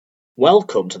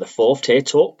Welcome to the Fourth Tier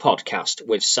Talk podcast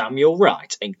with Samuel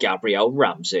Wright and Gabrielle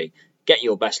Ramsey. Get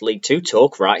your best League Two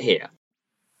talk right here.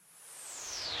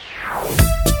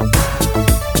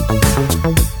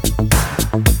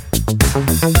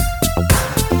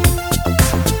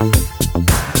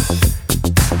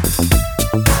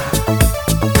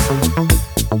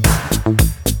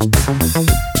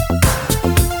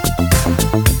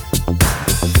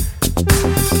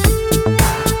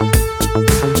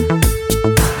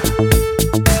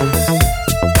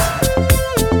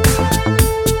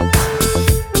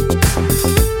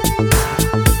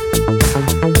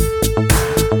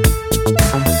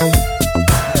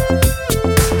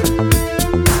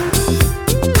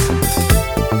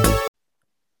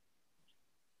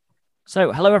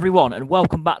 So, hello everyone, and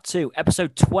welcome back to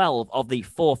episode 12 of the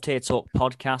Fourth Tier Talk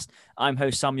podcast. I'm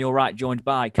host Samuel Wright, joined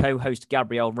by co-host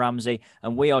Gabrielle Ramsey,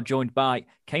 and we are joined by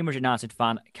Cambridge United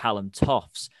fan Callum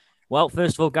Toffs. Well,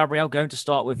 first of all, Gabrielle, going to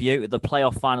start with you. The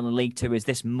playoff final in League Two is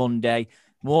this Monday.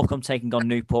 Morecambe taking on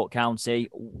Newport County.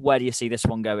 Where do you see this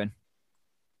one going?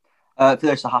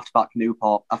 First, I have to back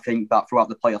Newport. I think that throughout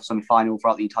the playoff semi-final,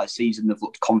 throughout the entire season, they've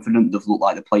looked confident. They've looked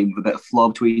like they're playing with a bit of flow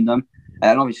between them.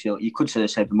 And obviously, you could say the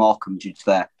same for Morecambe due to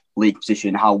their league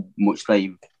position, how much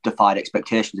they've defied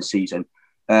expectations this season.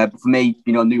 But for me,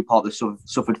 Newport, they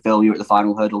suffered failure at the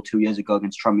final hurdle 2 years ago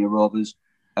against Tranmere Rovers.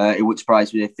 It wouldn't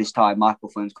surprise me if this time Michael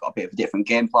Flynn's got a bit of a different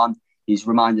game plan. He's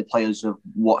reminded players of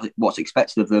what's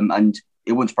expected of them, and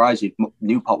it wouldn't surprise me if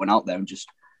Newport went out there and just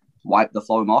wiped the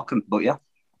floor with Morecambe. But yeah.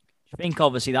 I think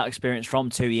obviously that experience from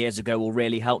 2 years ago will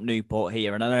really help Newport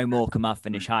here. And I know Morecambe have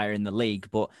finished higher in the league,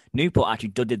 but Newport actually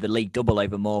did the league double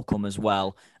over Morecambe as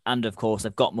well. And of course,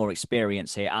 they've got more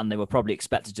experience here, and they were probably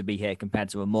expected to be here compared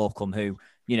to a Morecambe who,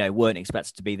 weren't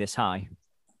expected to be this high.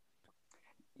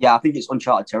 Yeah, I think it's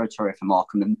uncharted territory for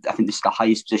Morecambe. And I think this is the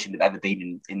highest position they've ever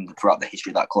been in throughout the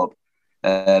history of that club.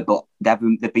 But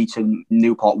they've beaten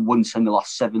Newport once in the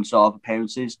last 7 sort of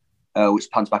appearances.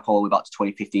 Which pans back all the way back to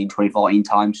 2015, 2014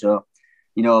 time. So,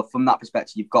 from that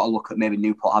perspective, you've got to look at maybe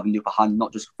Newport having the upper hand,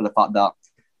 not just for the fact that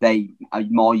they are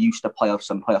more used to playoffs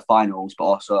and playoff finals, but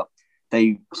also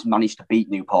they managed to beat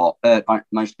managed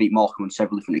to beat Morecambe on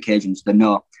several different occasions. They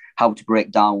know how to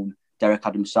break down Derek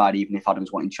Adams' side, even if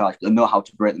Adams wasn't in charge. They know how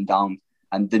to break them down,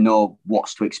 and they know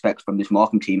what's to expect from this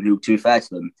Morecambe team, who, to be fair to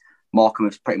them, Morecambe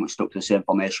has pretty much stuck to the same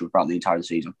formation throughout the entire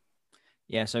season.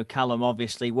 Yeah, so Callum,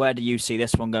 obviously, where do you see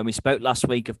this one going? We spoke last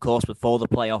week, of course, before the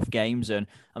playoff games. And,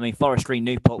 Forest Green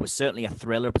Newport was certainly a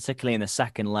thriller, particularly in the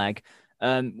second leg.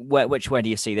 Which way do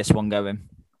you see this one going?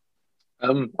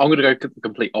 I'm going to go the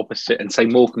complete opposite and say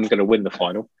Morecambe's going to win the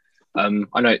final. I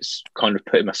know it's kind of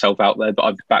putting myself out there, but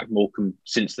I've backed Morecambe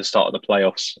since the start of the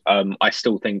playoffs. I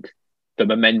still think the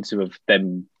momentum of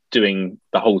them doing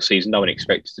the whole season, no one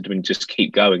expected to do, and just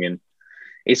keep going. And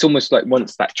it's almost like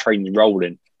once that train's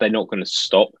rolling, they're not going to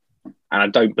stop. And I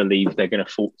don't believe they're going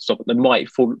to stop. They might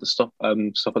fall at the stop at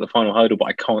the final hurdle, but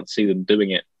I can't see them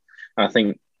doing it. And I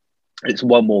think it's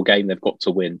one more game they've got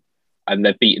to win. And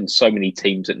they've beaten so many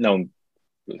teams that no one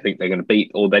think they're going to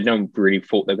beat, or no one really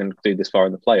thought they're going to do this far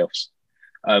in the playoffs.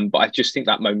 But I just think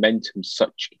that momentum's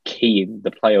such key in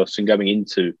the playoffs and going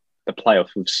into the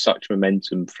playoffs with such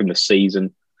momentum from the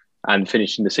season and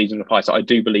finishing the season on high. So I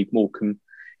do believe Morecambe.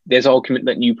 There's argument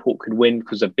that Newport could win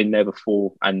because they've been there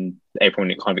before and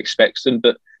everyone kind of expects them,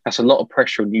 but that's a lot of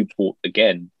pressure on Newport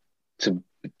again to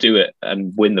do it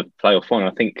and win the playoff final.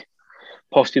 I think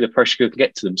possibly the pressure could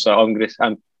get to them. So I'm going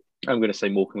to say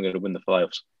Morecambe are going to win the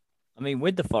playoffs.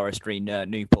 With the Forest Green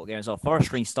Newport game as well, Forest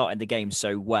Green started the game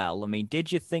so well.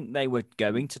 Did you think they were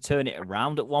going to turn it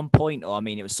around at one point? Or,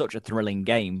 it was such a thrilling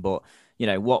game, but,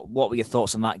 what were your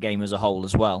thoughts on that game as a whole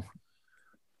as well?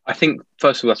 I think,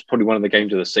 first of all, that's probably one of the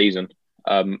games of the season.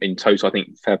 In total, I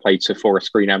think fair play to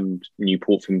Forest Green and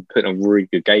Newport for putting a really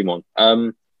good game on.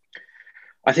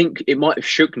 I think it might have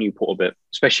shook Newport a bit,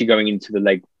 especially going into the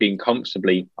leg being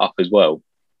comfortably up as well.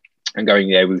 And going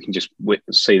there, we can just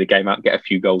see the game out, get a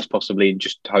few goals possibly, and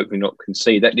just hopefully not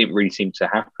concede. That didn't really seem to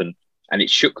happen, and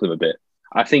it shook them a bit.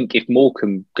 I think if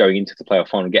Morecambe going into the playoff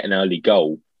final get an early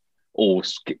goal or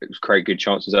create good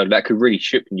chances early, that could really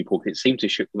shook Newport. It seemed to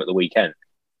shook them at the weekend.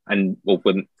 And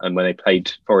when they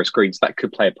played Forest Green, so that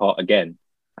could play a part again.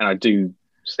 And I do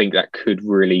think that could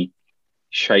really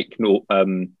shake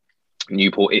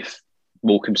Newport if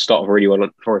Morecambe started really well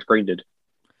like Forest Green did.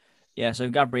 Yeah, so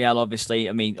Gabrielle, obviously,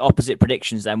 opposite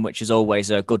predictions then, which is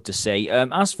always good to see.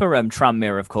 As for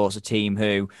Tranmere, of course, a team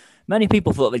who many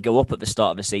people thought they'd go up at the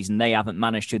start of the season. They haven't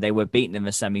managed to. They were beaten in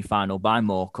the semi-final by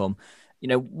Morecambe.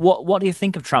 What do you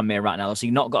think of Tranmere right now? So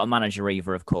you've not got a manager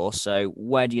either, of course. So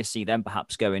where do you see them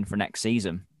perhaps going for next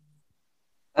season?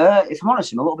 If I'm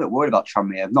honest, I'm a little bit worried about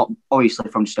Tranmere. Not obviously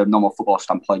from just a normal football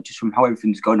standpoint, just from how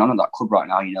everything's going on in that club right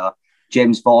now.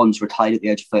 James Vaughan's retired at the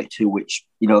age of 32, which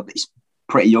is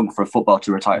pretty young for a footballer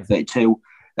to retire at 32.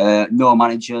 No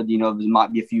manager. There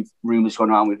might be a few rumours going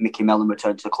around with Mickey Mellon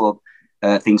return to the club,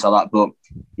 things like that. But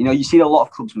you've seen a lot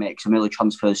of clubs make some early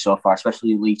transfers so far,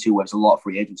 especially in League Two, where there's a lot of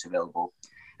free agents available.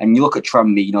 And you look at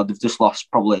Tranmere, they've just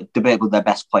lost probably debatably their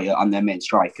best player and their main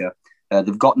striker.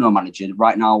 They've got no manager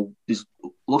right now. There's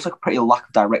looks like a pretty lack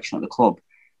of direction at the club,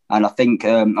 and I think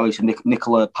obviously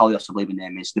Nicola Palios, I believe his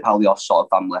name is, the Palios sort of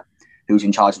family who's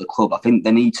in charge of the club. I think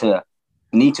they need to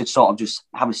sort of just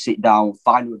have a sit down,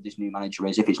 find who this new manager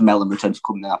is. If it's Mellon return to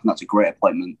come there, I think that's a great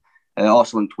appointment.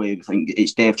 Also linked with, I think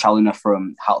it's Dave Challoner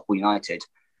from Hartlepool United.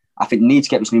 I think they need to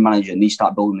get this new manager and need to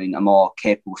start building a more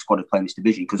capable squad of playing this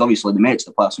division, because obviously they made it to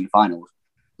the playoffs and finals,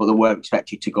 but they were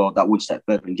expected to go that one step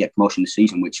further and get promotion this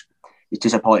season, which is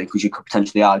disappointing because you could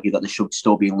potentially argue that they should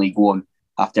still be in League One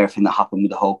after everything that happened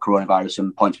with the whole coronavirus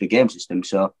and points per game system.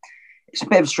 So it's a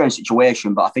bit of a strange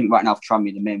situation, but I think right now for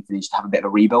Tranmere, the main thing is to have a bit of a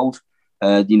rebuild.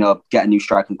 Get a new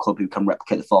striking club who can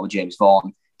replicate the former James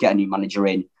Vaughan, get a new manager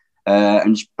in,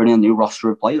 and just bring in a new roster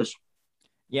of players.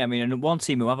 Yeah, I mean, and one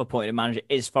team who have appointed a manager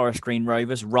is Forest Green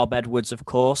Rovers. Rob Edwards, of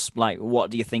course.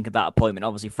 What do you think of that appointment?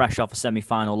 Obviously, fresh off a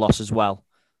semi-final loss as well.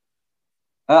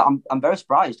 I'm very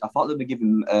surprised. I thought they'd be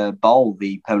giving Ball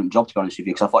the permanent job, to be honest with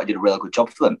you, because I thought he did a really good job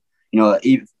for them.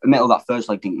 Admittedly that first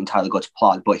leg didn't entirely go to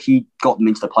plan, but he got them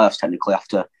into the playoffs technically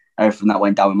after everything that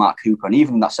went down with Mark Cooper. And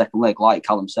even in that second leg, like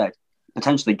Callum said,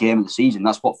 potentially game of the season.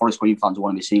 That's what Forest Green fans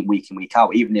want to be seeing week in, week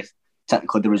out. Even if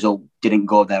technically the result didn't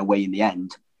go their way in the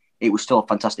end, it was still a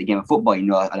fantastic game of football,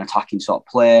 an attacking sort of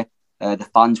play. The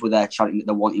fans were there chanting that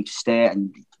they're wanting to stay.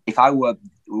 And if I were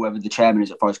whoever the chairman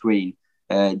is at Forest Green,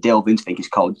 Dale Vince, I think he's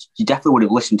called, you definitely would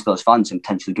have listened to those fans and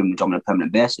potentially given the job on a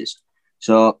permanent basis.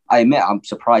 So I admit I'm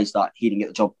surprised that he didn't get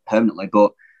the job permanently,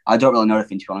 but I don't really know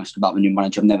anything, to be honest, about the new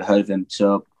manager. I've never heard of him.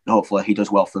 So hopefully he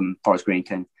does well for them. Forest Green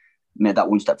can make that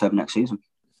one step further next season.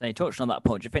 So you touched on that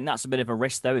point. Do you think that's a bit of a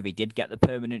risk, though, if he did get the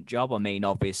permanent job? I mean,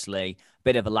 obviously, a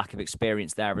bit of a lack of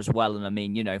experience there as well. And I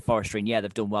mean, Forest Green,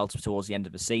 they've done well towards the end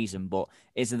of the season, but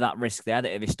isn't that risk there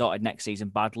that if he started next season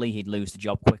badly, he'd lose the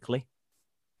job quickly?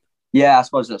 Yeah, I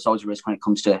suppose that's always a risk when it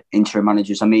comes to interim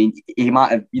managers. I mean, he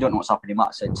might have, you don't know what's happening, he might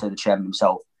have said to the chairman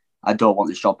himself, I don't want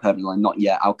this job permanently, not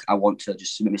yet. I want to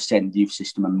just stay in the youth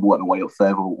system and work my way up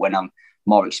further when I'm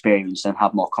more experienced and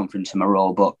have more confidence in my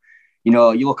role. But, you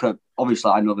look at, obviously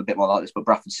I know a bit more about this, but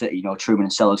Bradford City, Truman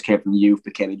and Sellers came from the youth,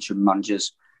 became interim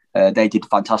managers. They did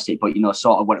fantastic, but,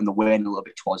 sort of went on the wane a little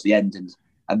bit towards the end.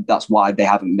 And that's why they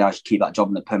haven't managed to keep that job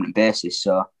on a permanent basis.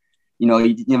 So, you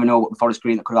never know what the Forest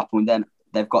Green that could happen with them.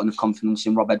 They've got enough confidence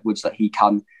in Rob Edwards that he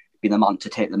can be the man to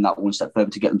take them that one step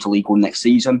further to get them to League One next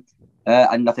season.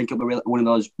 And I think it'll be one of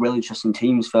those really interesting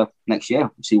teams for next year.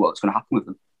 See what's going to happen with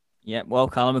them. Yeah, well,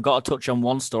 Callum, we've got to touch on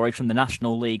one story from the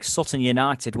National League. Sutton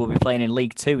United will be playing in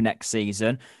League Two next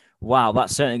season. Wow,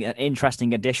 that's certainly an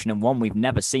interesting addition and one we've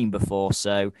never seen before.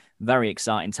 So very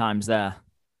exciting times there.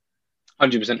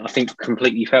 100%. I think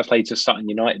completely fair play to Sutton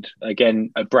United.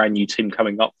 Again, a brand new team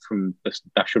coming up from the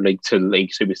National League to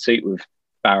League Super Seat with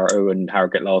Barrow and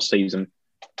Harrogate last season.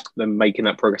 Them making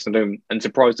that progress and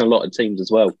surprising a lot of teams as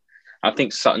well. I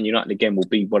think Sutton United again will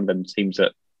be one of them teams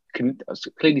that can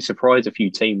clearly surprise a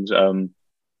few teams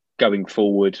going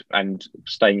forward and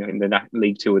staying in the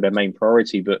League Two with their main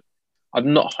priority. But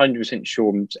I'm not 100%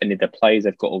 sure any of their players.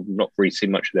 They've got not really seen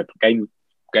much of their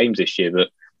games this year, but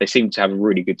they seem to have a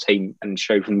really good team and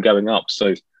show from going up.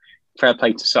 So fair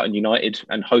play to Sutton United,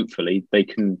 and hopefully they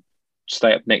can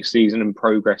stay up next season and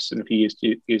progress in a few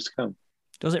years to come.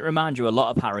 Does it remind you a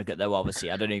lot of Harrogate, though,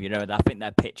 obviously? I don't know if you know that. I think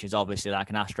their pitch is obviously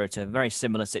like an AstroTurf. Very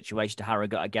similar situation to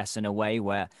Harrogate, I guess, in a way,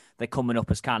 where they're coming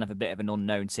up as kind of a bit of an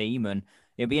unknown team. And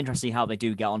it'll be interesting how they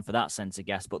do get on for that sense, I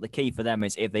guess. But the key for them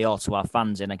is if they are to have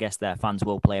fans in, I guess their fans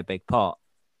will play a big part.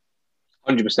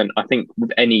 100%. I think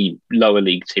with any lower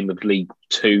league team of League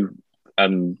Two,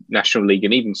 National League,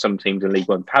 and even some teams in League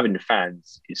One, having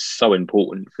fans is so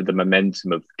important for the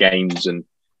momentum of games. And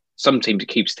some teams, it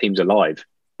keeps teams alive.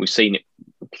 We've seen it,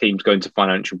 teams go into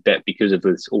financial debt because of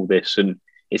all this, and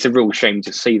it's a real shame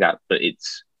to see that. But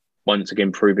it's once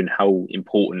again proven how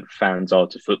important fans are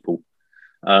to football.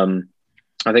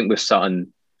 I think with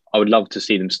Sutton, I would love to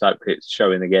see them start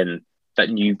showing again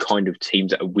that new kind of teams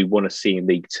that we want to see in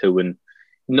League Two, and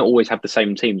not always have the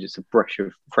same teams. It's a breath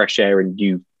of fresh air and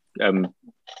new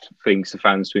things for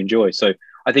fans to enjoy. So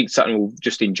I think Sutton will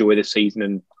just enjoy this season,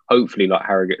 and hopefully, like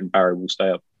Harrogate and Barrow, will stay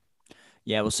up.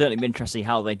 Yeah, we'll certainly be interested to see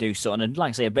how they do Sutton. And like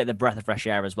I say, a bit of the breath of fresh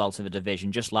air as well to the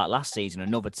division, just like last season,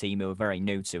 another team who were very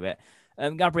new to it.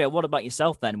 Gabriel, what about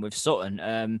yourself then with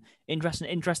Sutton?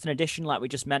 Interesting addition, like we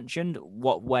just mentioned.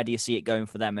 Where do you see it going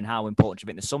for them, and how important do you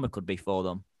think the summer could be for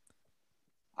them?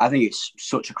 I think it's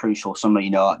such a crucial summer.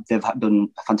 They've done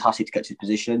fantastic to get to this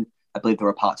position. I believe they're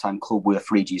a part-time club with a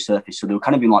 3G surface, so they were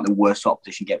kind of in like the worst sort of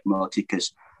position to get promoted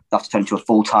because they have to turn into a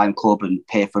full-time club and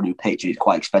pay for a new pitch. It's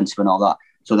quite expensive and all that.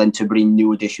 So then to bring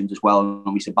new additions as well, and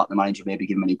obviously back the manager, maybe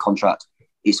give him a new contract.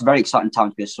 It's a very exciting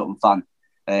time to be a Sutton fan.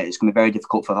 It's going to be very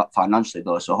difficult for that financially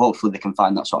though. So hopefully they can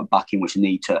find that sort of backing which they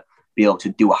need to be able to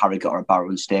do a Harrogate or a Barrow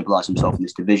and stabilise themselves in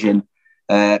this division.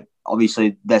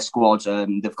 Obviously, their squads,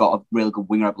 they've got a really good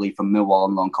winger, I believe, from Millwall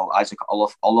on loan called Isaac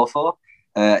Olofo.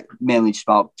 Mainly just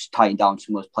about tightening down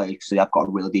some of those players because they have got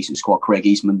a really decent squad. Craig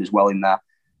Eastman as well in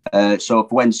there. So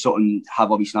for when Sutton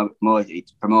have obviously now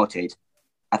promoted,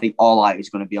 I think all eye is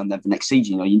going to be on them for next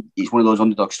season. It's one of those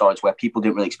underdog stories where people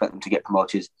didn't really expect them to get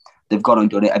promoted. They've gone and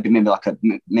done it.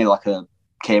 Maybe like a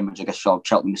Cambridge, I guess, or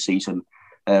Cheltenham this season.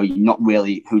 Not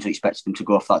really who's expected them to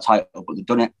go for that title, but they've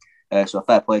done it. So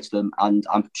fair play to them, and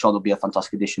I'm sure they'll be a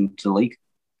fantastic addition to the league.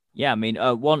 Yeah, I mean,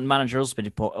 one manager has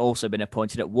also been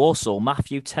appointed at Walsall,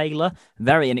 Matthew Taylor,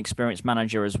 very inexperienced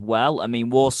manager as well. I mean,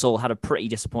 Walsall had a pretty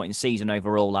disappointing season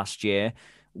overall last year.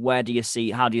 How do you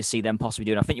see them possibly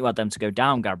doing? I think you had them to go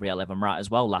down, Gabriel, if I'm right, as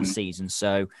well last season.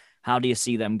 So how do you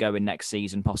see them going next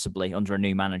season, possibly under a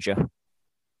new manager?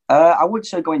 I would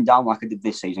say going down like I did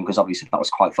this season, because obviously that was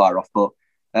quite far off, but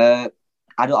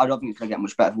I don't think it's going to get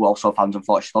much better for Walsall fans,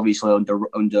 unfortunately. Obviously,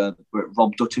 under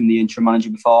Rob Dutton, the interim manager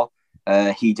before,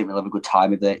 he didn't really have a good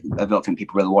time with it. I don't think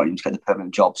people really wanted him to get the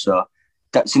permanent job. So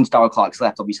since Darrell Clark's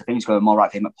left, obviously, I think it's going more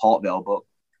right for him at Port Vale. But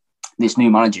this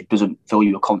new manager doesn't fill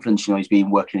you with confidence. He's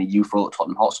been working in a youth role at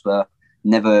Tottenham Hotspur,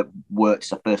 never worked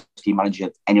as a first-team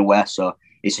manager anywhere. So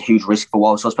it's a huge risk for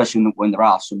Walsall, especially when there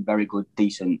are some very good,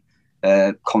 decent,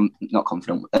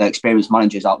 experienced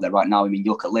managers out there right now. I mean,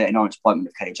 you look at Leyton Orient's appointment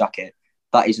of Kenny Jackett.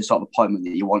 That is the sort of appointment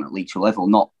that you want at League Two level,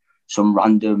 not some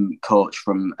random coach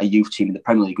from a youth team in the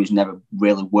Premier League who's never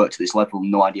really worked at this level,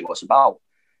 no idea what it's about.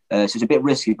 So it's a bit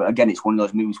risky, but again, it's one of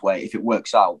those moves where if it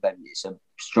works out, then it's a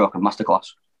stroke of masterclass.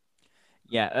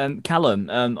 Yeah, Callum,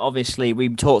 obviously we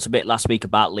talked a bit last week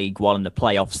about League One and the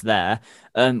playoffs there.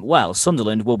 Well,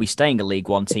 Sunderland will be staying a League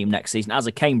One team next season. As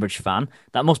a Cambridge fan,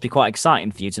 that must be quite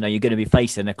exciting for you to know you're going to be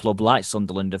facing a club like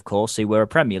Sunderland, of course, who were a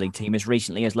Premier League team as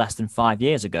recently as less than 5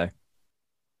 years ago.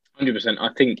 100%.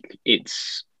 I think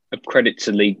it's a credit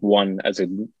to League One as a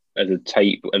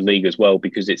league as well,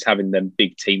 because it's having them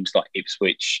big teams like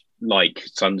Ipswich, like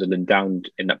Sunderland down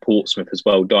in that Portsmouth as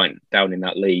well, down in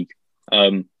that league.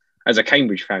 As a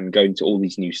Cambridge fan, going to all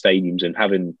these new stadiums and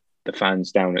having the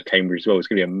fans down at Cambridge as well is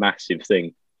going to be a massive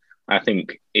thing. I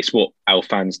think it's what our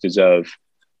fans deserve.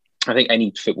 I think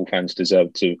any football fans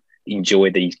deserve to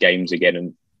enjoy these games again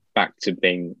and back to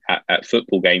being at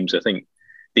football games. I think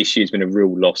this year's been a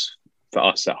real loss for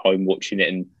us at home watching it.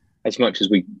 And as much as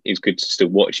it's good to still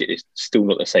watch it, it's still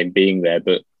not the same being there.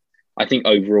 But I think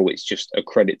overall, it's just a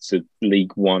credit to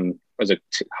League One as a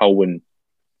whole and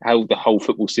how the whole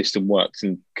football system works.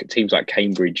 And teams like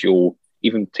Cambridge or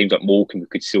even teams like Morecambe, who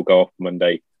could still go off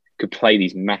Monday, could play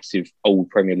these massive old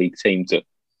Premier League teams that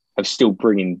have still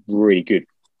bringing really good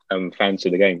fans to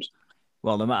the games.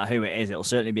 Well, no matter who it is, it'll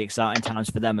certainly be exciting times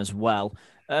for them as well.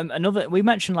 We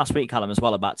mentioned last week, Callum, as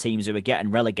well about teams who are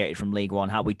getting relegated from League One,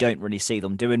 how we don't really see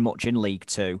them doing much in League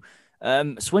Two.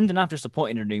 Swindon have just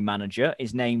appointed a new manager.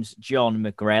 His name's John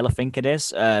McGrail, I think it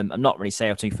is. I'm not really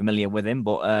too familiar with him,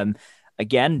 but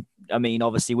again, I mean,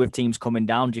 obviously with teams coming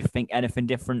down, do you think anything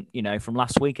different, from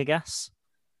last week, I guess?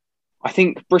 I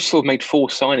think Bristol have made 4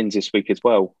 signings this week as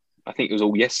well. I think it was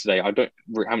all yesterday. I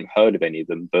haven't heard of any of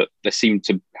them, but they seem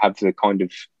to have the kind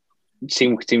of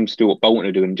seem to do what Bolton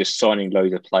are doing, just signing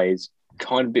loads of players,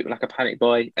 kind of a bit like a panic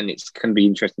buy, and it's going to be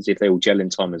interesting to see if they all gel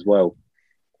in time as well.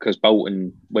 Because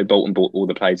when Bolton bought all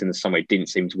the players in the summer, it didn't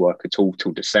seem to work at all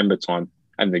till December time,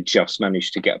 and they just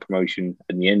managed to get a promotion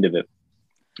at the end of it.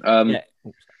 Yeah.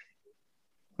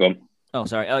 Go on. Oh,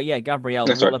 sorry. Oh, yeah, Gabriel,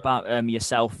 what about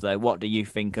yourself, though? What do you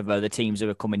think of the teams who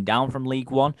are coming down from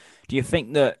League One? Do you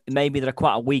think that maybe they're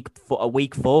quite a weak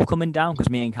 4 coming down? Because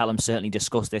me and Callum certainly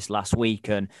discussed this last week.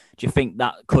 And do you think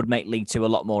that could make League Two a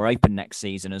lot more open next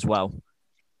season as well?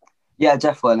 Yeah,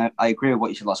 definitely. And I agree with what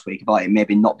you said last week about it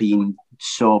maybe not being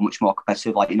so much more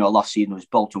competitive. Like, last season was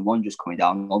Bolton Wanderers coming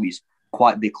down. All these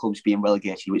quite big clubs being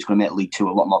relegated, which is going to make League Two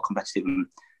a lot more competitive and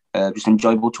just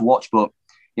enjoyable to watch. But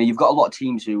you've got a lot of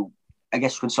teams who, I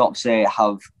guess you can sort of say,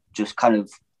 have just kind of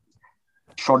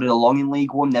trotted along in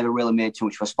League One, never really made too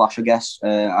much of a splash, I guess.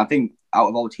 I think out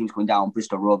of all the teams going down,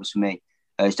 Bristol Rovers for me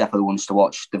is definitely ones to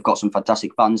watch. They've got some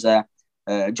fantastic fans there.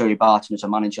 Jerry Barton as a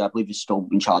manager, I believe he's still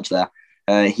in charge there.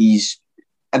 He's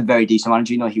a very decent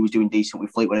manager. You know, he was doing decent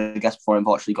with Fleetwood, I guess, before he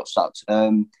unfortunately got sacked.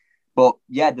 But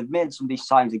yeah, they've made some decent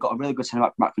signings. They've got a really good centre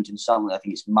back from Accrington Stanley. I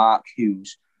think it's Mark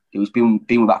Hughes, who's been with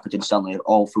Accrington Stanley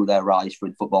all through their rise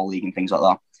through the Football League and things like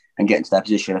that, and getting to their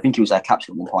position. I think he was their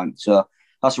captain at one point. So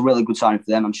that's a really good signing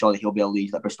for them. I'm sure that he'll be a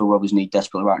lead that Bristol Rovers need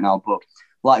desperately right now. But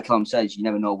like Callum says, you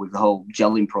never know with the whole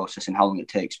gelling process and how long it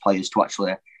takes players to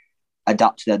actually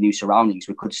adapt to their new surroundings.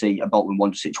 We could see a Bolton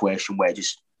Wanderers situation where it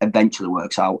just eventually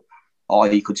works out. Or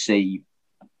you could see,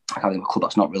 I can't think of a club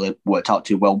that's not really worked out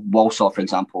too well. Walsall, for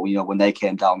example, you know, when they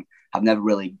came down, have never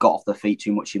really got off their feet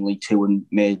too much in League Two and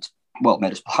made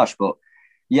a splash. But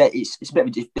yeah, it's a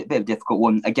bit of a difficult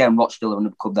one. Again, Rochdale are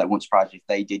another club that won't surprise me if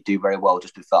they did do very well,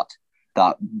 just with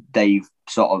that they've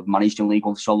sort of managed in League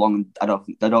One for so long. I don't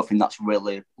think that's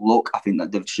really luck. I think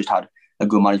that they've just had a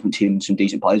good management team and some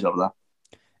decent players over there.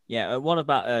 Yeah, what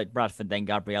about Bradford then,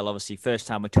 Gabriel? Obviously, first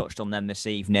time we touched on them this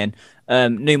evening.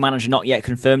 New manager not yet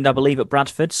confirmed, I believe, at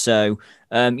Bradford. So,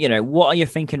 what are you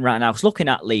thinking right now? Because looking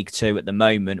at League Two at the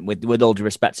moment, with all due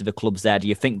respect to the clubs there, do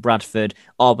you think Bradford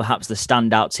are perhaps the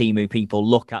standout team who people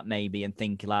look at maybe and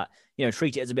think like,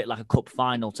 treat it as a bit like a cup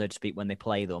final, so to speak, when they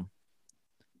play them?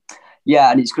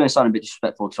 Yeah, and it's going to sound a bit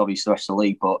disrespectful to obviously the rest of the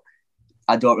league, but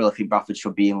I don't really think Bradford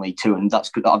should be in League Two, and that's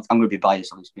good. I'm going to be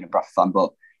biased, obviously being a Bradford fan,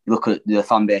 but you look at the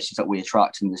fan bases that we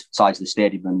attract and the size of the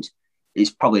stadium, and it's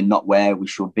probably not where we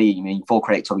should be. I mean, full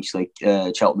credit to obviously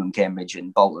Cheltenham, Cambridge,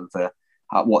 and Bolton for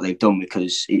what they've done,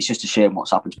 because it's just a shame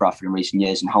what's happened to Bradford in recent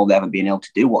years and how they haven't been able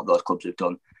to do what those clubs have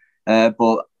done.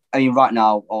 But I mean, right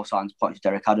now, all signs point to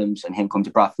Derek Adams and him coming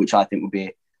to Bradford, which I think would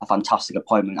be a fantastic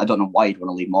appointment. I don't know why you'd want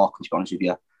to leave Morecambe, to be honest with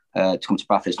you, to come to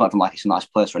Bradford. It's not even like it's a nice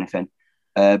place or anything.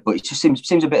 But it just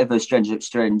seems a bit of a strange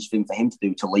thing for him to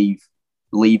do, to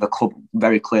leave a club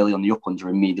very clearly on the up under.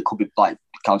 I mean, they could be like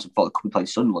Council thought they could be playing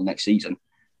Sunderland next season.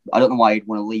 I don't know why he'd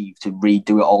want to leave to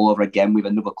redo it all over again with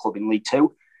another club in League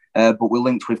Two. But we're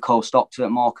linked with Cole Stockton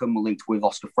at Morecambe. We're linked with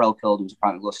Oscar Frelkeld, who was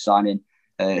apparently close to signing,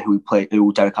 who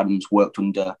Derek Adams worked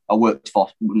with,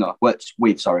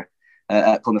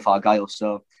 at Plymouth Argyle.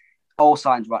 So all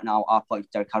signs right now are pointing to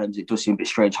Derek Adams. It does seem a bit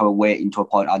strange how we're waiting to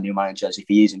appoint our new manager as if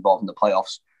he is involved in the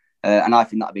playoffs. And I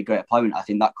think that'd be a great appointment. I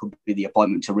think that could be the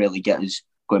appointment to really get us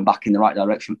going back in the right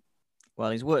direction.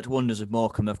 Well, he's worked wonders with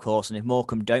Morecambe, of course, and if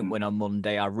Morecambe don't win on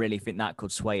Monday, I really think that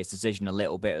could sway his decision a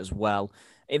little bit as well.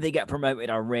 If they get promoted,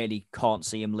 I really can't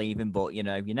see him leaving, but, you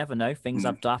never know. Things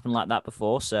have happened like that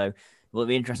before, so it'll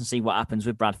be interesting to see what happens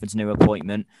with Bradford's new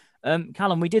appointment.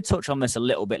 Callum, we did touch on this a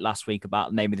little bit last week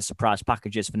about maybe the surprise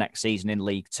packages for next season in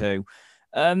League Two.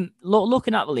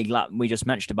 Looking at the league, like we just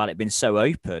mentioned about it being so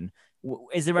open,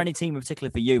 is there any team in particular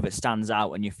for you that stands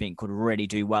out and you think could really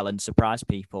do well and surprise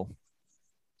people?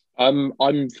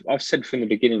 I've said from the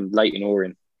beginning, Leyton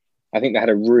Orient. I think they had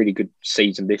a really good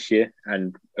season this year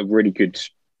and a really good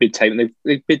bid table.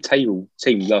 They bid table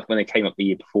team when they came up the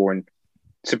year before and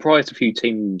surprised a few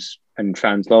teams and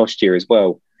fans last year as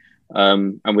well.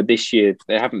 And with this year,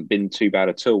 they haven't been too bad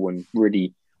at all. And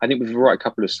really, I think with the right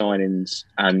couple of signings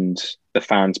and the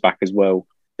fans back as well,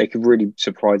 they could really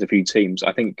surprise a few teams.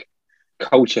 I think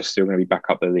Colchester are going to be back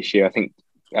up there this year. I think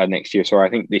next year. Sorry,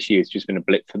 I think this year has just been a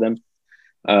blip for them,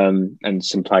 and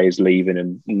some players leaving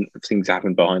and things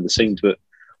happen behind the scenes. But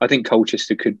I think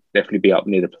Colchester could definitely be up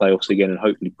near the playoffs again and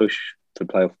hopefully push for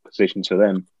playoff positions for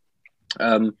them.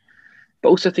 But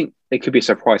also think there could be a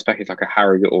surprise package like a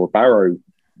Harrogate or a Barrow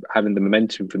having the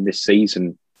momentum from this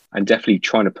season and definitely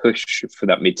trying to push for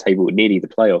that mid-table nearly the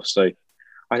playoffs. So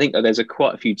I think that there's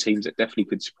quite a few teams that definitely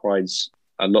could surprise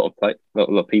a lot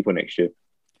of people next year.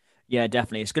 Yeah,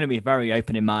 definitely. It's going to be very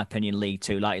open, in my opinion, League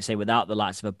Two. Like you say, without the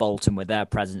likes of a Bolton with their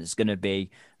presence, it's going to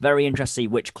be very interesting to see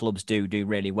which clubs do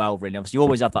really well, really. Obviously, you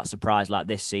always have that surprise like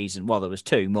this season. Well, there was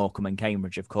two, Morecambe and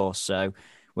Cambridge, of course, so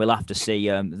we'll have to see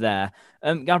there.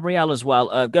 Gabrielle as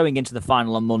well, going into the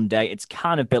final on Monday, it's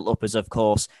kind of built up as, of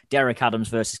course, Derek Adams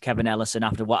versus Kevin Ellison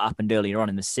after what happened earlier on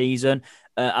in the season.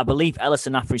 I believe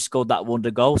Ellison, after he scored that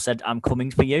wonder goal, said, "I'm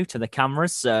coming for you," to the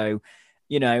cameras. So,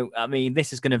 I mean,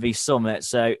 this is going to be summit.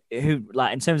 So,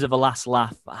 in terms of a last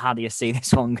laugh, how do you see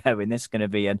this one going? This is going to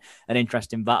be an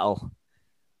interesting battle.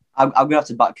 I'm going to have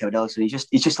to back Kevin Ellison.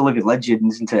 He's just a living legend,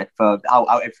 isn't it? For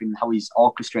how he's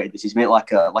orchestrated this. He's made it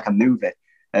like a movie.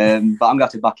 But I'm going to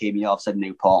have to back him. I've said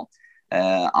Newport.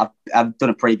 I've done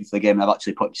a preview for the game and I've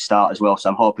actually put it to start as well. So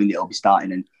I'm hoping that it'll be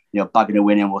starting and, bagging a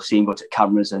win and we'll see him go to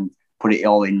cameras and put it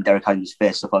all in Derek Adams'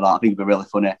 face, stuff like that. I think it'd be really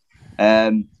funny.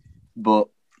 But,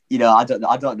 I don't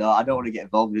know. I don't want to get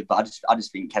involved with it, but I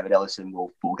just think Kevin Ellison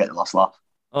will get the last laugh.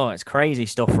 Oh, it's crazy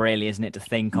stuff, really, isn't it? To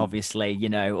think, obviously,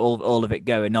 all of it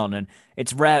going on, and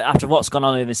it's rare after what's gone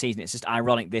on over the season. It's just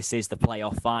ironic. This is the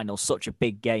playoff final, such a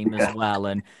big game as Yeah. well,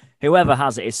 and whoever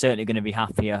has it is certainly going to be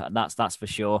happier. That's for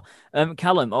sure.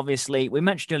 Callum, obviously, we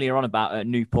mentioned earlier on about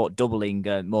Newport doubling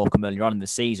Morecambe earlier on in the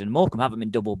season. Morecambe haven't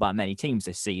been doubled by many teams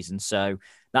this season, so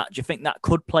do you think that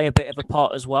could play a bit of a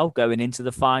part as well going into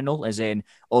the final,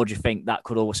 or do you think that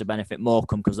could also benefit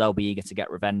Morecambe because they'll be eager to get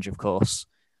revenge, of course?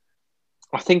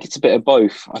 I think it's a bit of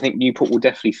both. I think Newport will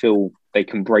definitely feel they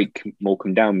can break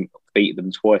Morecambe down, beat them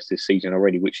twice this season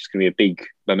already, which is going to be a big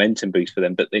momentum boost for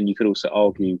them. But then you could also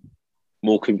argue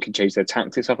Morecambe can change their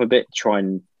tactics up a bit, try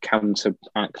and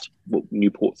counteract what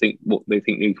they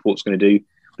think Newport's going to do.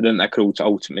 But then that could also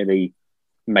ultimately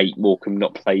make Morecambe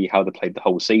not play how they played the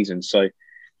whole season. So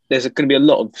there's going to be a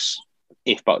lot of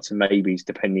if, buts, and maybes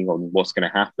depending on what's going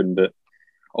to happen. But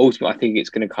ultimately, I think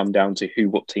it's going to come down to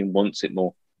what team wants it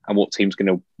more and what team's going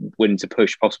to win to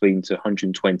push possibly into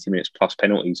 120 minutes plus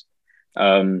penalties.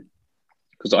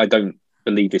 Because I don't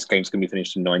believe this game's going to be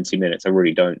finished in 90 minutes. I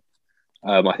really don't.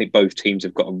 I think both teams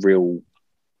have got a real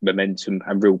momentum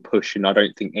and real push, and I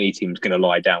don't think any team's going to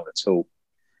lie down at all.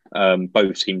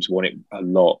 Both teams want it a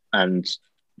lot, and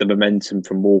the momentum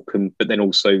from Morecambe, but then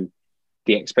also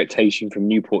the expectation from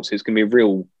Newport. So it's going to be a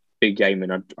real big game,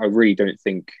 and I really don't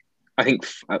think. I think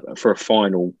for a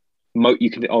final,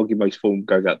 you can argue most form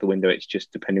goes out the window. It's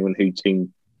just depending on who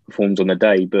team performs on the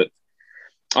day. But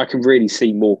I can really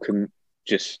see Morecambe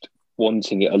just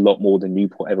wanting it a lot more than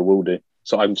Newport ever will do.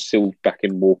 So I'm still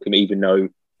backing Morecambe, even though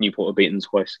Newport have beaten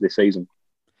twice this season.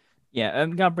 Yeah,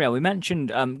 Gabriel, I'm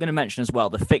going to mention as well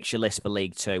the fixture list for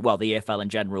League Two. Well, the EFL in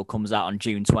general comes out on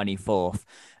June 24th.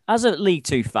 As a League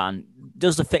Two fan,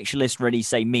 does the fixture list really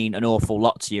mean an awful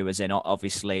lot to you? As in,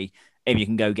 obviously, if you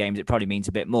can go games, it probably means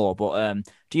a bit more. But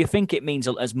do you think it means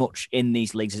as much in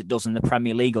these leagues as it does in the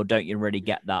Premier League, or don't you really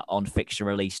get that on fixture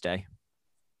release day?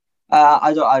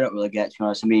 I don't really get it, to be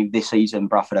honest. I mean, this season,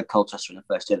 Bradford had Colchester in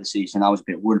the first day of the season. I was a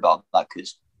bit worried about that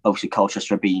because obviously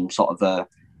Colchester have been sort of a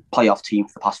playoff team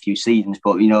for the past few seasons.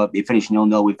 But, they finished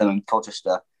 0-0 with them, and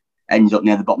Colchester ended up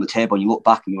near the bottom of the table. And you look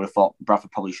back and you would have thought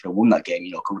Bradford probably should have won that game,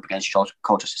 coming up against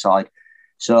Colchester side.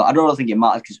 So I don't really think it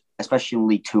matters because, especially in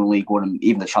League Two, League One, and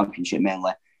even the Championship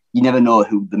mainly, you never know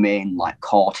who the main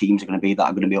core teams are going to be that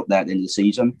are going to be up there at the end of the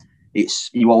season.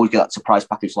 You always get that surprise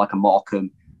package like a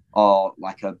Morecambe or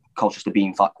like a Colchester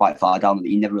being quite far down that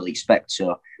you never really expect.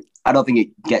 So I don't think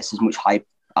it gets as much hype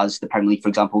as the Premier League, for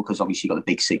example, because obviously you've got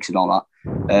the Big Six and all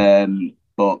that.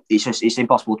 But it's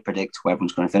impossible to predict where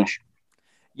everyone's going to finish.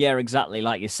 Yeah, exactly.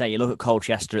 Like you say, you look at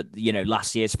Colchester at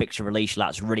last year's fixture release.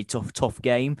 That's a really tough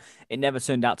game. It never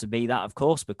turned out to be that, of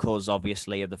course, because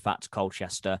obviously of the fact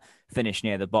Colchester finished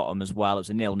near the bottom as well. It was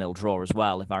a 0-0 draw as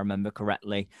well, if I remember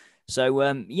correctly. So,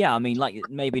 I mean,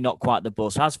 maybe not quite the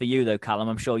buzz. As for you, though, Callum,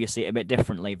 I'm sure you see it a bit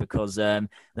differently because the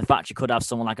fact you could have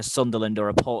someone like a Sunderland or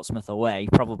a Portsmouth away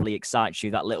probably excites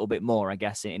you that little bit more, I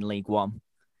guess, in League One.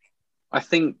 I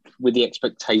think with the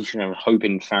expectation and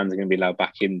hoping fans are going to be allowed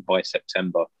back in by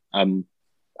September and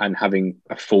having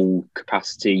a full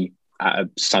capacity at a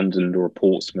Sunderland or a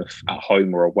Portsmouth at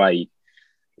home or away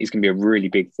is going to be a really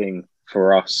big thing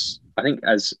for us. I think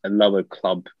as a lower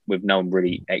club with no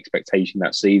really expectation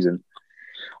that season,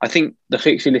 I think the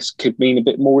fixture list could mean a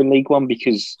bit more in League One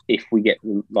because if we get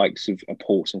the likes of a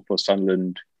Portsmouth or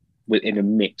Sunderland within a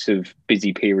mix of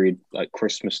busy period like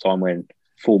Christmas time when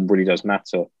form really does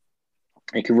matter,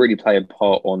 it can really play a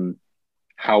part on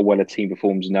how well a team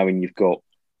performs knowing you've got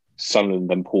Sunderland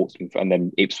and Portsmouth and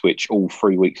then Ipswich all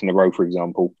 3 weeks in a row, for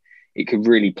example. It could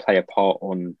really play a part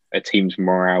on a team's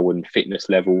morale and fitness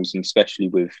levels, and especially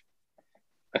with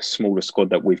a smaller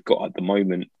squad that we've got at the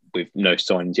moment with no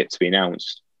signings yet to be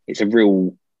announced. I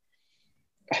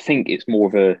think it's more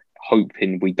of a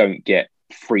hoping we don't get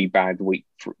 3 bad weeks,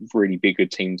 really bigger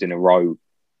teams in a row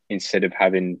instead of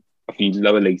having a few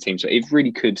lower league teams. So it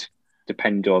really could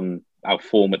depend on our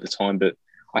form at the time, but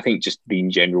I think just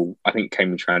being general, I think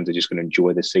Cambridge fans are just going to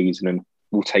enjoy the season and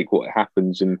we'll take what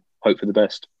happens and hope for the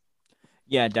best.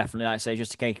 Yeah, definitely. Like I say,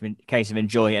 just a case of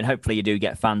enjoy it, and hopefully you do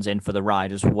get fans in for the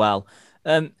ride as well.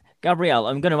 Gabriel,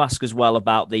 I'm going to ask as well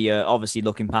about the obviously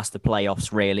looking past the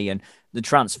playoffs really and the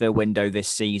transfer window this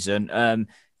season.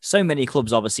 So many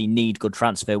clubs obviously need good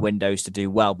transfer windows to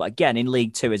do well. But again, in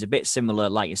League Two, it's a bit similar,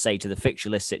 like you say, to the fixture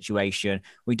list situation.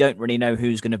 We don't really know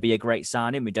who's going to be a great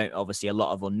signing. We don't, obviously, a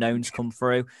lot of unknowns come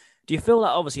through. Do you feel like,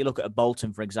 obviously, look at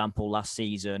Bolton, for example, last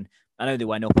season? I know they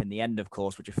went up in the end, of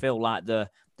course, but you feel like the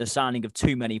signing of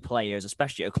too many players,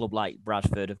 especially at a club like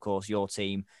Bradford, of course, your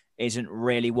team, isn't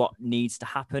really what needs to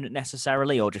happen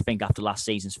necessarily? Or do you think after last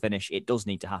season's finish, it does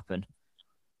need to happen?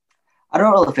 I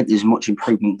don't really think there's much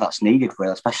improvement that's needed,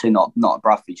 really, especially not at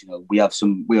Bradford. You know, we have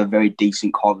a very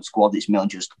decent core squad. It's mainly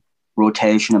just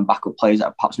rotation and backup players that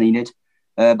are perhaps needed.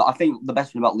 But I think the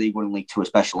best thing about League One and League Two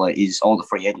especially is all the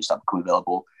free agents that become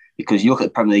available, because you look at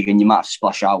the Premier League and you might have to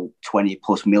splash out 20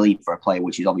 plus million for a player,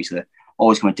 which is obviously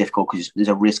always going to be difficult because there's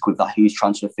a risk with that huge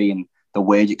transfer fee and the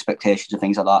wage expectations and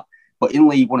things like that. But in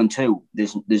League One and Two,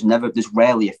 there's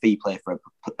rarely a fee paid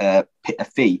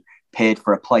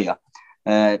for a player.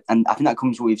 And I think that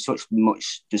comes with such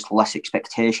much just less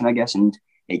expectation, I guess, and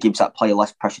it gives that player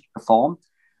less pressure to perform.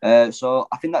 So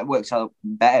I think that works out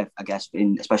better, I guess,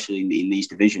 especially in these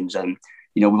divisions. And,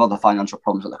 you know, with all the financial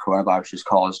problems that the coronavirus has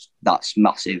caused, that's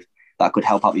massive. That could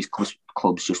help out these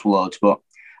clubs just loads. But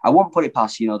I won't put it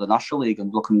past, you know, the National League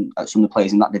and looking at some of the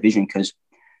players in that division, because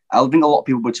I think a lot of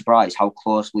people would be surprised how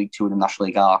close League Two and the National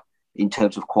League are in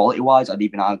terms of quality-wise. I'd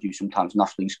even argue sometimes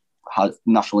National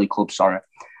League clubs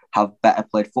have better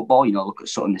played football. You know, look at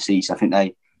Sutton this season. I think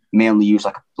they mainly use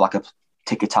like a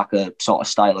tiki-taka sort of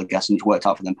style, I guess, and it's worked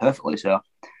out for them perfectly. So,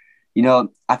 you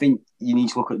know, I think you need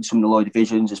to look at some of the lower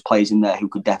divisions. There's players in there who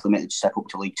could definitely make the step up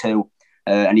to League Two,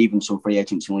 and even some free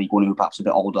agents in League One who are perhaps a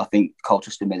bit older. I think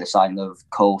Colchester made the signing of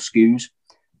Cole Skews,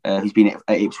 who's been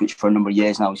at Ipswich for a number of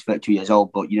years now. He's 32 years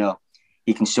old, but, you know,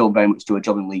 he can still very much do a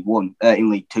job in League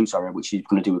Two, which he's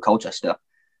going to do with Colchester.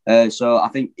 So I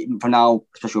think for now,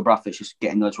 especially with Bradford, just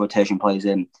getting those rotation players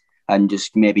in and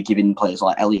just maybe giving players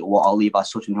like Elliot Watt or Levi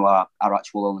Sutton, who are our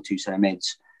actual only two centre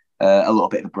mids, a little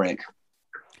bit of a break.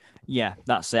 Yeah,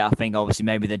 that's it. I think obviously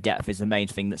maybe the depth is the main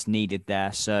thing that's needed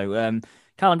there. So,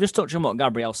 Callum, just touching on what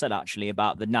Gabriel said actually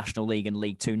about the National League and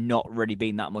League Two not really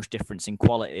being that much difference in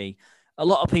quality. A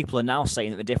lot of people are now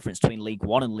saying that the difference between League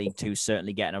One and League Two is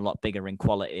certainly getting a lot bigger in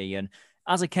quality. And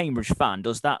as a Cambridge fan,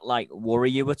 does that worry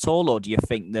you at all? Or do you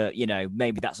think that, you know,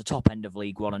 maybe that's the top end of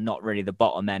League One and not really the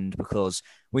bottom end? Because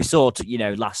we saw, you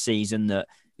know, last season that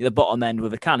the bottom end were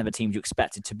the kind of a teams you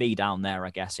expected to be down there, I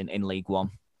guess, in League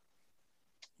One.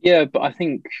 Yeah, but I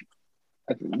think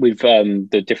with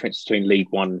the difference between League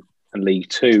One and League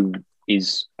Two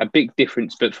is a big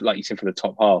difference, but like you said, for the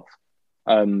top half.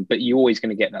 But you're always going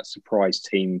to get that surprise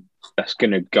team that's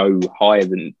going to go higher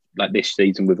than like this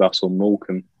season with us or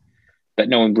Morecambe that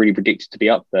no one really predicted to be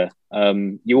up there.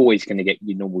 You're always going to get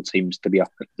your normal teams to be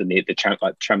up at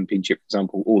the Championship, for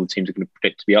example. All the teams are going to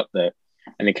predict to be up there,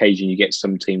 and occasionally you get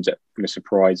some teams that are going to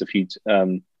surprise a few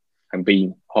and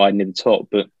be high near the top.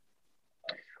 But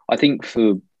I think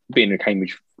for being a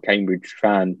Cambridge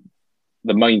fan,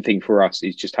 the main thing for us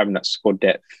is just having that squad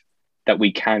depth that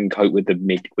we can cope with the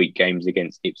midweek games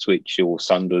against Ipswich or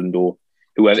Sunderland or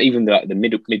whoever, even the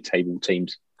mid-table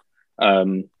teams.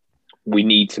 We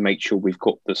need to make sure we've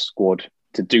got the squad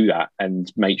to do that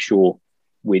and make sure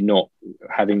we're not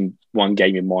having one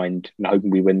game in mind and hoping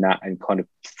we win that and kind of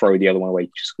throw the other one away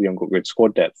just because we haven't got good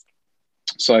squad depth.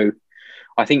 So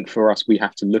I think for us, we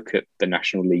have to look at the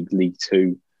National League, League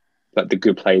Two, like the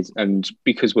good players. And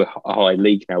because we're a high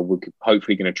league now, we're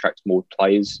hopefully going to attract more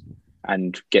players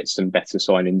and get some better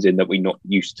signings in that we're not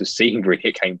used to seeing really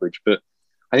at Cambridge. But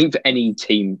I think for any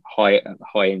team high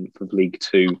end of League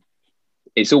Two,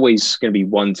 it's always going to be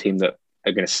one team that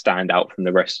are going to stand out from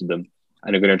the rest of them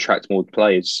and are going to attract more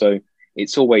players. So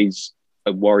it's always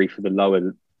a worry for the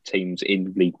lower teams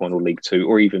in League One or League Two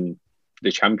or even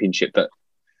the Championship that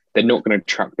they're not going to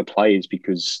attract the players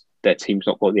because their team's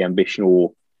not got the ambition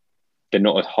or they're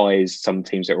not as high as some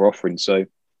teams that are offering. So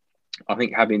I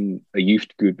think having a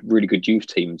really good youth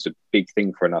team is a big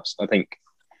thing for us. I think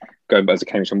going back to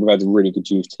Cambridge, we've had a really good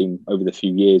youth team over the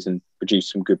few years and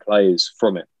produced some good players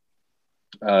from it.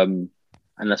 And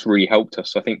that's really helped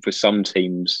us. I think for some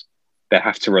teams, they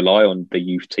have to rely on the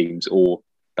youth teams or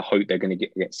the hope they're going to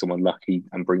get someone lucky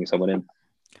and bring someone in.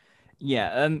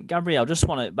 Yeah, Gabriel, just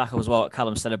want to back up as well what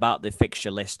Callum said about the fixture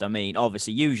list. I mean,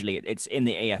 obviously, usually it's in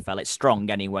the EFL, it's strong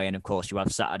anyway, and of course you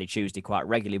have Saturday, Tuesday quite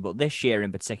regularly, but this year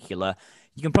in particular,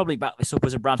 you can probably back this up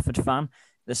as a Bradford fan.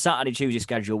 The Saturday, Tuesday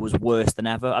schedule was worse than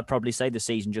ever, I'd probably say, the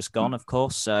season just gone, of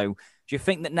course. So do you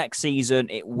think that next season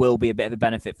it will be a bit of a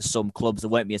benefit for some clubs? There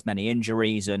won't be as many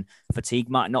injuries and fatigue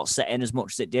might not set in as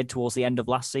much as it did towards the end of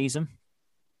last season?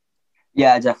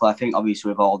 Yeah, definitely. I think obviously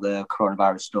with all the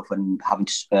coronavirus stuff and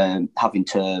having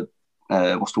to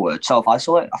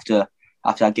self-isolate after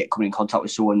I get coming in contact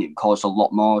with someone, it caused a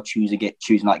lot more Tuesday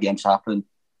night games to happen.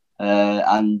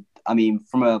 And I mean,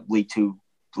 from a League Two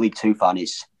fan,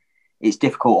 it's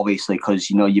difficult obviously because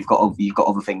you know you've got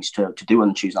other things to do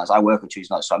on Tuesday nights. I work on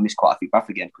Tuesday nights, so I miss quite a few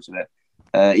Bradford games because of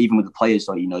it. Even with the players,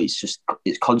 though, you know,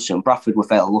 it's constant. Bradford were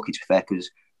fairly lucky, to be fair, because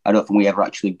I don't think we ever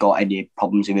actually got any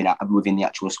problems within the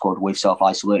actual squad with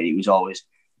self-isolating. It was always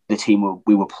the team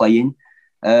we were playing.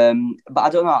 But I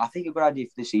don't know. I think a good idea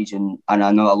for this season, and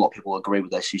I know a lot of people agree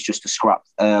with this, is just to scrap.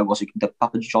 Was it the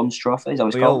Papa John's Trophy? Is that what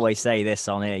it's We called? always say this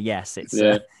on here. Yes,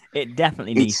 it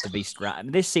definitely needs to be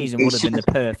scrapped. This season would have been the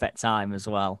perfect time as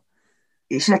well.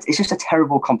 It's just a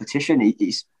terrible competition.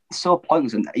 It's so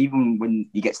pointless, and even when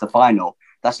you get to the final,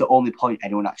 that's the only point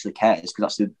anyone actually cares,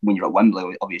 because that's when you're at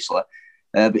Wembley, obviously.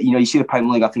 But you see the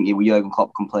Premier League. I think with Jurgen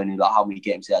Klopp complaining about how many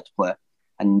games they had to play,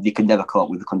 and they could never cope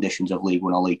with the conditions of League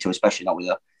One or League Two, especially not with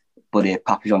the bloody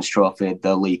Papa John's Trophy,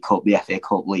 the League Cup, the FA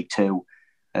Cup, League Two,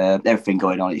 everything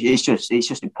going on. It's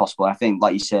just impossible. I think,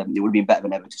 like you said, it would have been better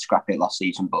than ever to scrap it last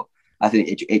season, but I think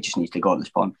it just needs to go at this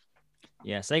point.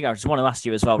 Yeah, so I just want to ask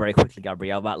you as well very quickly,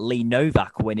 Gabriel, about Lee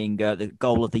Novak winning the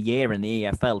goal of the year in the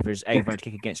EFL for his overhead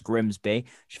kick against Grimsby. Do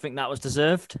you think that was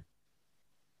deserved?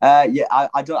 I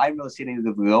haven't really seen any of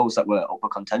the goals that were up for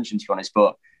contention, to be honest,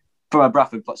 but from a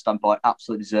Bradford standpoint,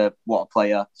 absolutely deserved. What a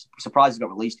player. Surprised he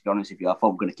got released, to be honest with you. I thought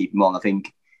we were going to keep him on. I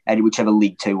think whichever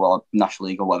League Two or National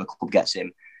League or whatever club gets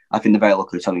him, I think they're very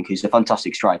lucky to have him, because he's a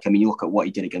fantastic striker. I mean, you look at what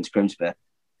he did against Grimsby,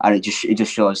 and it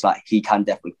just shows that he can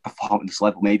definitely perform at this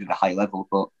level, maybe at a high level.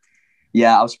 But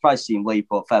yeah, I was surprised to see him leave,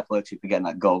 but fair play to him for getting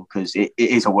that goal, because it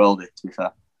is a worldie, to be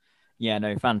fair. Yeah,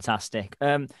 no, fantastic.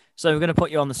 So we're going to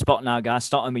put you on the spot now, guys.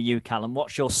 Starting with you, Callum.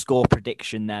 What's your score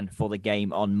prediction then for the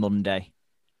game on Monday?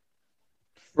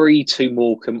 3-2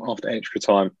 Morecambe after extra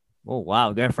time. Oh,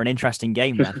 wow. Going for an interesting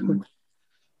game then.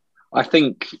 I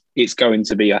think it's going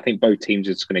to be, I think both teams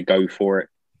are just going to go for it.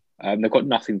 They've got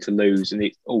nothing to lose, and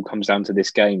it all comes down to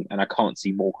this game. And I can't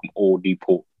see Morecambe or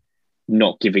Newport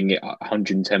not giving it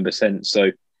 110%.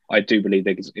 So I do believe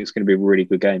that it's going to be a really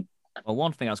good game. Well,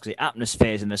 one thing else, because the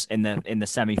atmospheres in the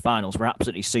semi-finals were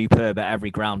absolutely superb at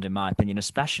every ground, in my opinion,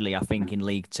 especially, I think, in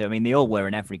League Two. I mean, they all were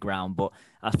in every ground, but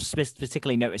I've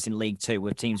particularly noticed in League Two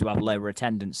with teams who have lower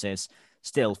attendances,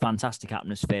 still fantastic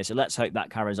atmosphere. So let's hope that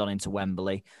carries on into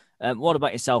Wembley. What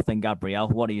about yourself then, Gabriel?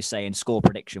 What are you saying, score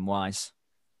prediction-wise?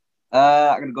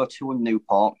 I'm going to go 2-1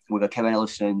 Newport with a Kevin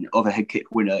Ellison overhead kick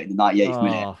winner in the 98th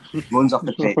minute. Runs off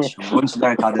the pitch, runs to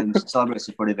Derek Adams, celebrates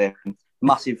in front of him.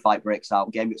 Massive fight breaks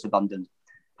out, game gets abandoned.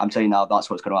 I'm telling you now, that's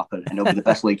what's going to happen. And it'll be the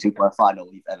best League Two player final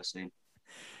we've ever seen.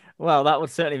 Well, that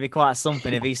would certainly be quite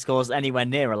something if he scores anywhere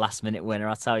near a last-minute winner.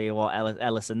 I'll tell you what,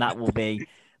 Ellison, that will be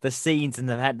the scenes and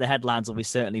the headlines will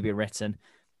certainly be written.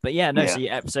 But yeah, no.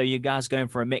 Yeah. So you guys going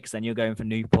for a mix? Then you're going for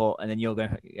Newport, and then you're going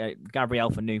for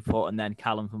Gabriel for Newport, and then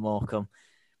Callum for Morecambe.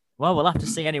 Well, we'll have to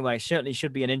see anyway. Certainly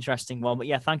should be an interesting one. But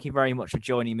yeah, thank you very much for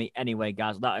joining me anyway,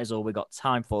 guys. That is all we got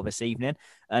time for this evening,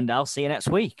 and I'll see you next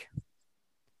week.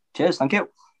 Cheers. Thank you.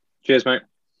 Cheers, mate.